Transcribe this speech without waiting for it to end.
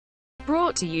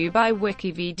brought to you by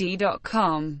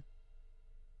WikiVidi.com.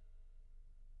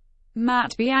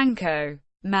 Matt Bianco.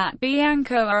 Matt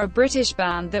Bianco are a British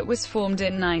band that was formed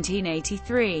in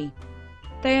 1983.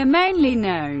 They are mainly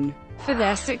known for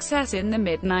their success in the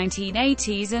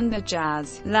mid-1980s and the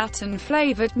jazz,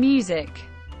 Latin-flavoured music.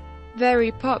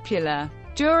 Very popular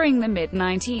during the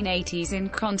mid-1980s in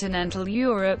continental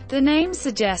Europe, the name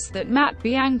suggests that Matt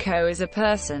Bianco is a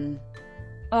person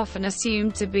often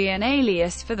assumed to be an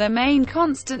alias for the main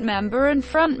constant member and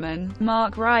frontman,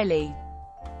 Mark Reilly.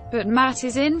 But Matt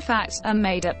is in fact a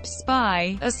made-up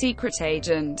spy, a secret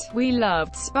agent. We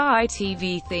loved spy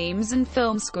TV themes and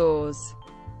film scores.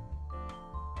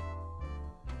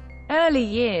 Early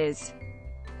years.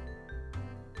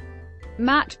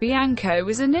 Matt Bianco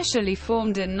was initially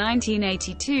formed in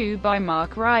 1982 by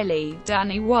Mark Reilly,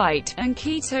 Danny White, and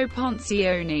Quito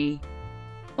Poncioni,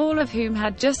 all of whom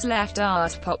had just left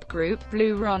art pop group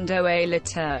Blue Rondo a la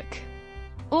Turk.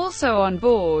 Also on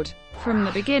board from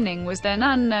the beginning was then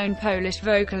unknown Polish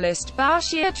vocalist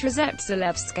Basia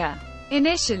Trzepcelewska.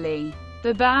 Initially,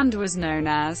 the band was known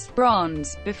as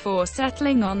Bronze, before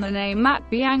settling on the name Matt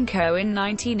Bianco in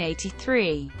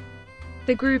 1983.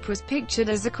 The group was pictured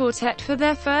as a quartet for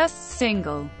their first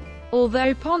single,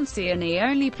 although Poncioni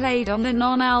only played on the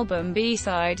non-album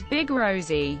B-side, Big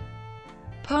Rosie.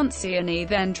 Poncioni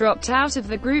then dropped out of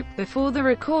the group before the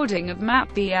recording of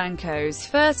Matt Bianco's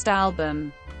first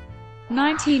album,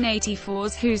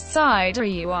 1984's Whose Side Are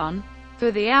You On?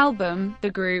 For the album,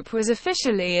 the group was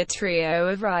officially a trio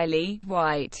of Reilly,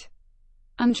 White,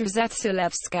 and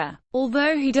Trzepcelewska.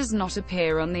 Although he does not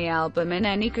appear on the album in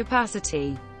any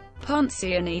capacity,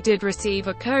 Poncioni did receive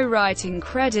a co-writing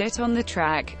credit on the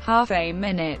track, Half a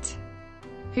Minute.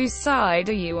 Whose Side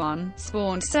Are You On?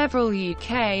 Spawned several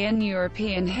UK and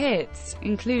European hits,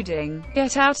 including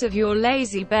Get Out of Your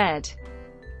Lazy Bed,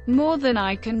 More Than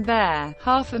I Can Bear,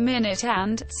 Half a Minute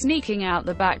and Sneaking Out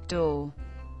the Back Door.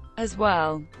 As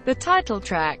well, the title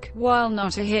track, while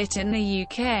not a hit in the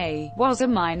UK, was a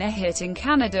minor hit in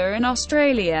Canada and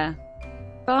Australia.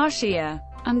 Basia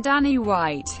and Danny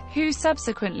White, who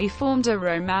subsequently formed a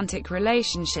romantic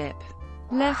relationship,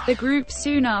 left the group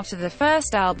soon after the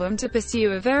first album to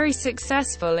pursue a very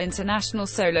successful international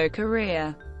solo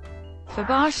career. For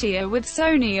Basia with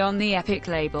Sony on the Epic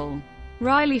label,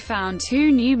 Reilly found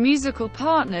two new musical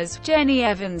partners. Jenny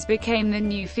Evans became the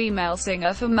new female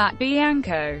singer for Matt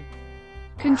Bianco,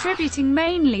 contributing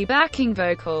mainly backing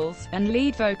vocals and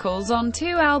lead vocals on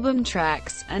two album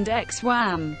tracks, and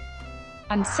ex-Wham!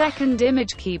 And Second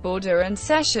Image keyboarder and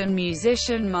session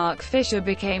musician Mark Fisher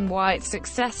became White's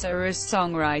successor as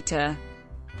songwriter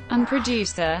and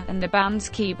producer, and the band's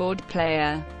keyboard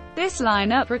player. This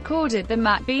lineup recorded the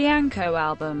Matt Bianco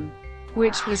album,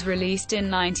 which was released in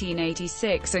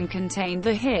 1986 and contained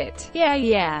the hit, Yeah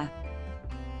Yeah.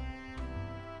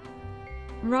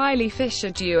 Reilly-Fisher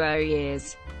duo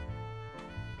years.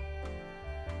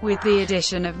 With the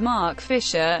addition of Mark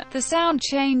Fisher, the sound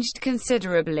changed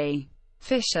considerably.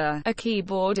 Fisher, a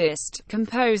keyboardist,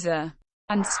 composer,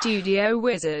 and studio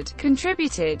wizard,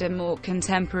 contributed a more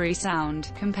contemporary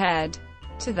sound, compared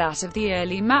to that of the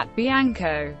early Matt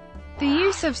Bianco. The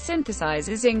use of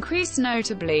synthesizers increased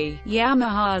notably.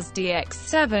 Yamaha's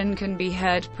DX7 can be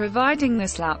heard providing the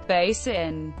slap bass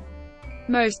in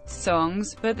most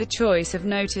songs, but the choice of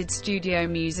noted studio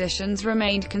musicians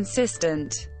remained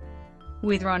consistent,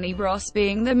 with Ronnie Ross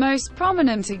being the most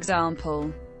prominent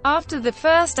example. After the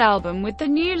first album with the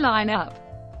new lineup,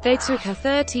 they took a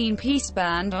 13-piece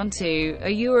band onto a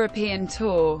European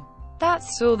tour that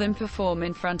saw them perform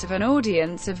in front of an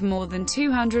audience of more than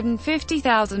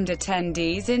 250,000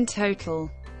 attendees in total.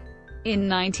 In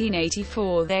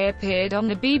 1984 they appeared on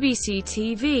the BBC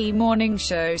TV morning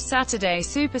show Saturday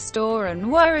Superstore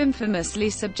and were infamously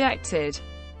subjected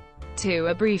to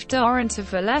a brief torrent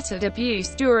of alleged abuse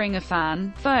during a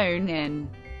fan phone-in,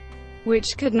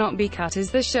 which could not be cut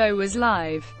as the show was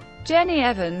live. Jenny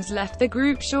Evans left the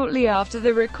group shortly after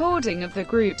the recording of the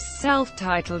group's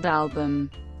self-titled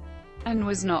album, and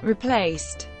was not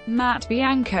replaced. Matt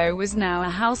Bianco was now a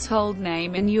household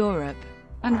name in Europe,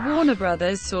 and Warner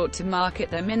Brothers sought to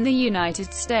market them in the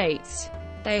United States.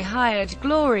 They hired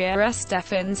Gloria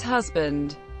Estefan's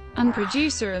husband and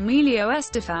producer Emilio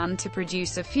Estefan to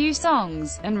produce a few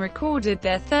songs, and recorded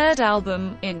their third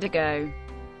album, Indigo,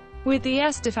 with the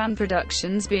Estefan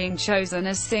productions being chosen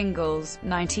as singles.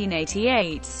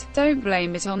 1988's Don't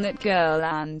Blame It on That Girl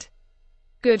and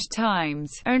Good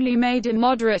Times only made a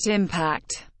moderate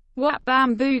impact. Whap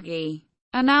Bam Boogie,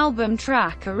 an album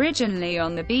track originally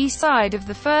on the B-side of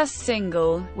the first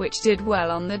single, which did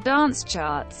well on the dance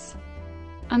charts,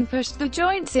 and pushed the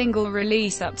joint single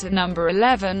release up to number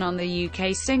 11 on the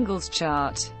UK singles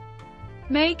chart,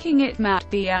 making it Matt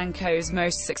Bianco's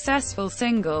most successful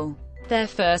single. Their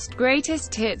first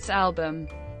greatest hits album,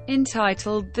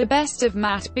 entitled The Best of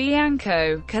Matt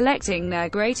Bianco, collecting their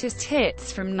greatest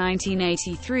hits from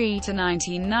 1983 to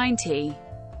 1990,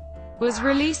 was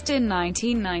released in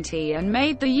 1990 and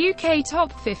made the UK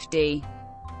Top 50.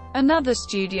 Another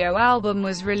studio album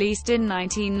was released in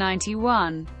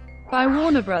 1991 by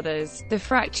Warner Brothers, The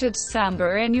Fractured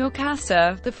Samba in Your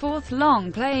Casa, the fourth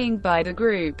long-playing by the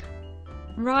group.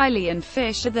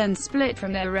 Reilly-Fisher then split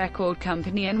from their record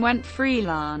company and went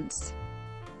freelance.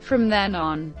 From then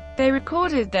on, they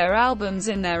recorded their albums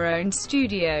in their own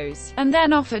studios, and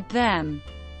then offered them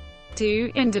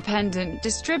to independent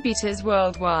distributors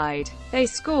worldwide. They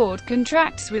scored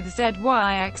contracts with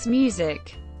ZYX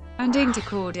Music and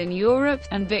Intercord in Europe,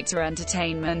 and Victor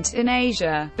Entertainment in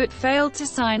Asia, but failed to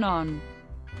sign on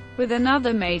with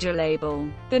another major label.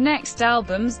 The next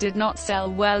albums did not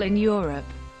sell well in Europe,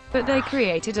 but they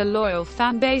created a loyal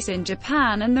fan base in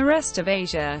Japan and the rest of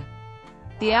Asia.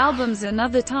 The albums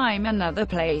Another Time, Another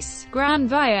Place, Gran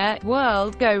Via,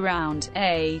 World Go Round,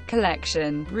 A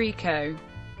Collection, Rico,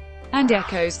 and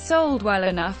Echoes sold well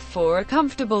enough for a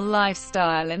comfortable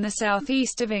lifestyle in the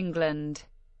southeast of England.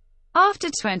 After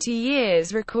 20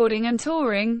 years recording and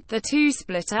touring, the two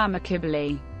split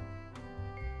amicably.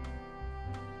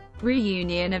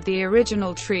 Reunion of the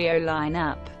original trio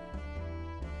lineup.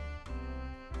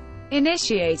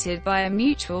 Initiated by a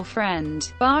mutual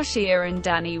friend, Bashir and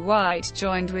Danny White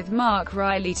joined with Mark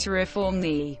Reilly to reform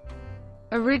the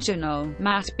original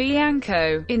Matt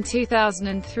Bianco in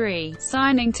 2003,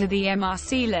 signing to the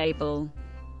MRC label.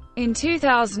 In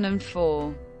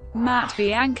 2004, Matt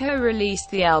Bianco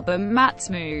released the album Matt's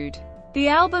Mood. The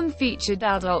album featured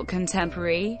adult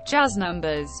contemporary, jazz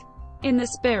numbers, in the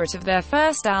spirit of their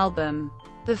first album.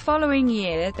 The following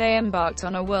year, they embarked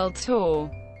on a world tour,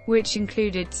 which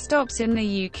included stops in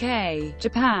the UK,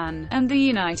 Japan, and the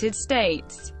United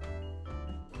States.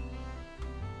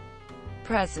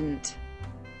 Present.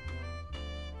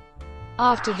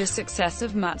 After the success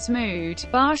of Matt's Mood,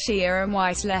 Bashir and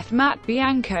White left Matt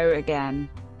Bianco again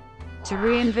to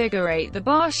reinvigorate the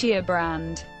Bashir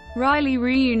brand. Reilly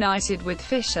reunited with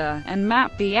Fisher, and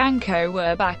Matt Bianco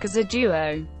were back as a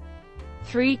duo.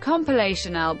 3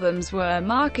 compilation albums were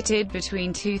marketed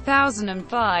between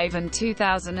 2005 and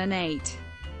 2008,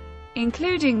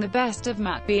 including The Best of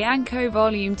Matt Bianco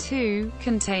Volume 2,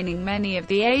 containing many of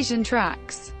the Asian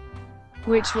tracks,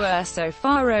 which were so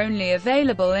far only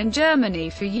available in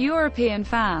Germany for European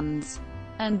fans,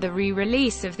 and the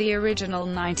re-release of the original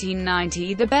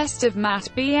 1990 The Best of Matt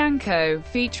Bianco,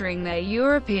 featuring their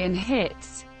European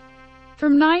hits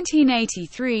from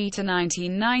 1983 to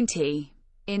 1990.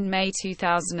 In May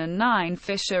 2009,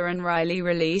 Fisher and Reilly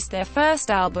released their first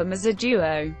album as a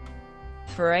duo.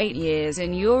 For 8 years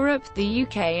in Europe, the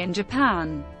UK and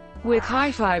Japan. With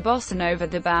Hi-Fi Bossa Nova,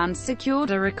 the band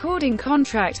secured a recording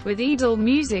contract with Idol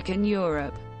Music in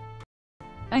Europe,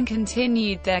 and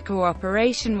continued their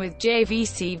cooperation with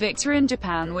JVC Victor in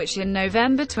Japan, which in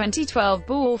November 2012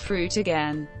 bore fruit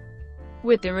again,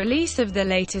 with the release of the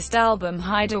latest album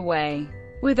Hideaway.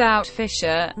 Without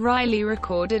Fisher, Reilly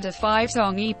recorded a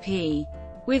 5-song EP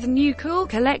with New Cool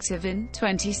Collective in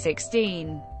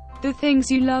 2016. The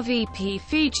Things You Love EP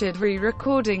featured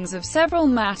re-recordings of several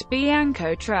Matt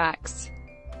Bianco tracks.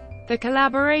 The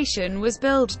collaboration was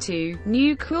billed to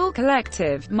New Cool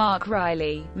Collective, Mark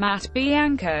Reilly, Matt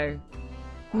Bianco.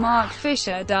 Mark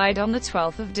Fisher died on the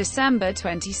 12th of December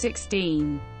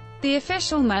 2016. The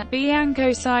official Matt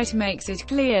Bianco site makes it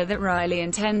clear that Reilly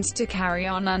intends to carry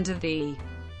on under the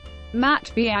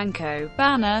Matt Bianco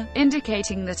banner,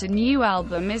 indicating that a new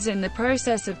album is in the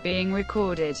process of being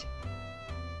recorded.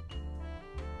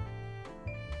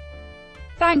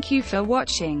 Thank you for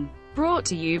watching. Brought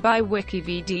to you by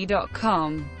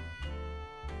WikiVidi.com.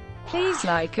 Please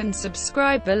like and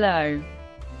subscribe below.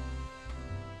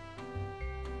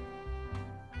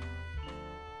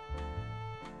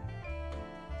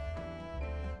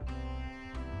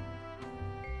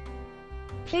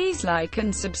 Please like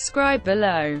and subscribe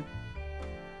below.